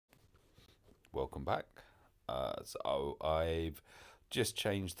welcome back. So I've just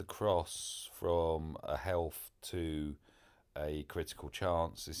changed the cross from a health to a critical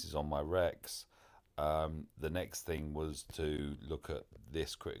chance. This is on my Rex. The next thing was to look at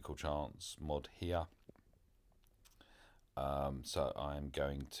this critical chance mod here. So I'm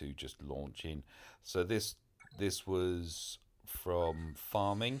going to just launch in. So this was from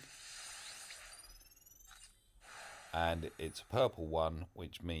farming, and it's a purple one,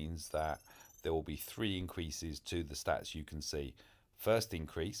 which means that there will be 3 increases to the stats you can see. First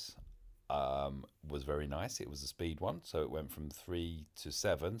increase was very nice. It was a speed one, so it went from 3 to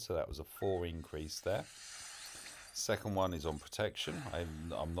 7, so that was a 4 increase there. Second one is on protection.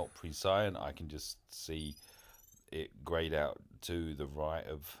 I'm not prescient. I can just see it grayed out to the right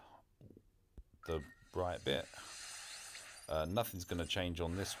of the bright bit. Nothing's going to change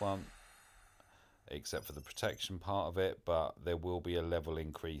on this one except for the protection part of it, but there will be a level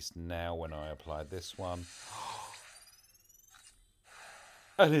increase now when I apply this one.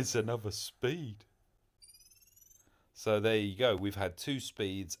 And it's another speed. So there you go. We've had 2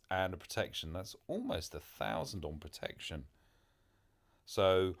 speeds and a protection. That's almost 1,000 on protection.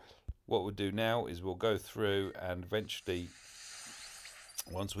 So what we'll do now is we'll go through, and eventually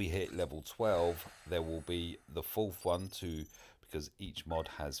once we hit level 12 there will be the 4th one too, because each mod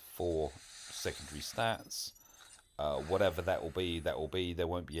has 4 secondary stats. Whatever that will be, there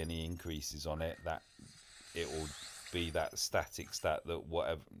won't be any increases on it. That it will be that static stat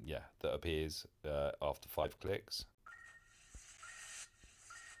that that appears after 5 clicks.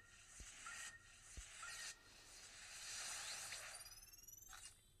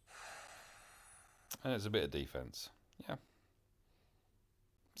 And it's a bit of defense. Yeah.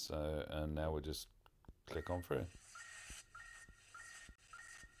 So, and now we'll just click on through.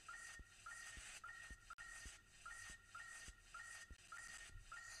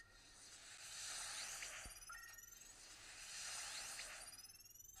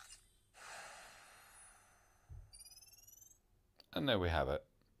 And there we have it.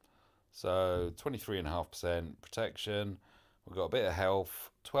 So 23.5% protection. We've got a bit of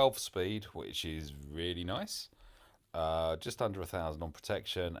health, 12 speed, which is really nice. Just under 1,000 on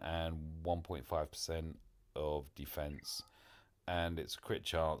protection and 1.5% of defense. And it's a crit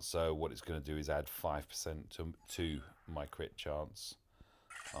chance, so what it's going to do is add 5% to my crit chance.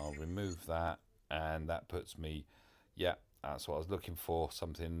 I'll remove that, and that puts me, yeah, that's what I was looking for,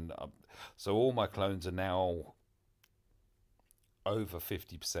 something. So all my clones are now over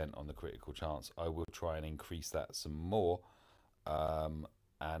 50% on the critical chance. I will try and increase that some more.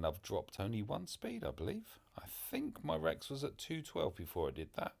 And I've dropped only 1 speed, I believe. I think my Rex was at 212 before I did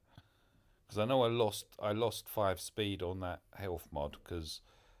that, because I know I lost 5 speed on that health mod, because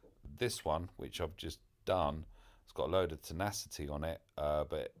this one, which I've just done, it's got a load of tenacity on it,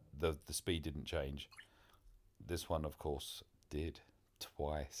 but the speed didn't change. This one, of course, did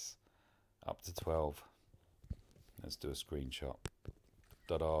twice, up to 12. Let's do a screenshot.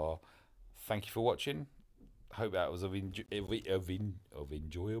 Ta-da! Thank you for watching. Hope that was of enjoyability.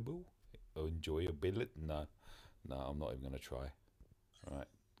 No, I'm not even going to try. All right,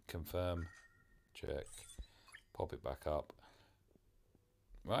 confirm, check, pop it back up.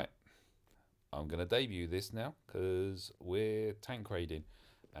 Right, I'm going to debut this now because we're tank raiding,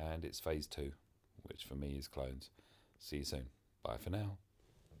 and it's phase 2, which for me is clones. See you soon. Bye for now.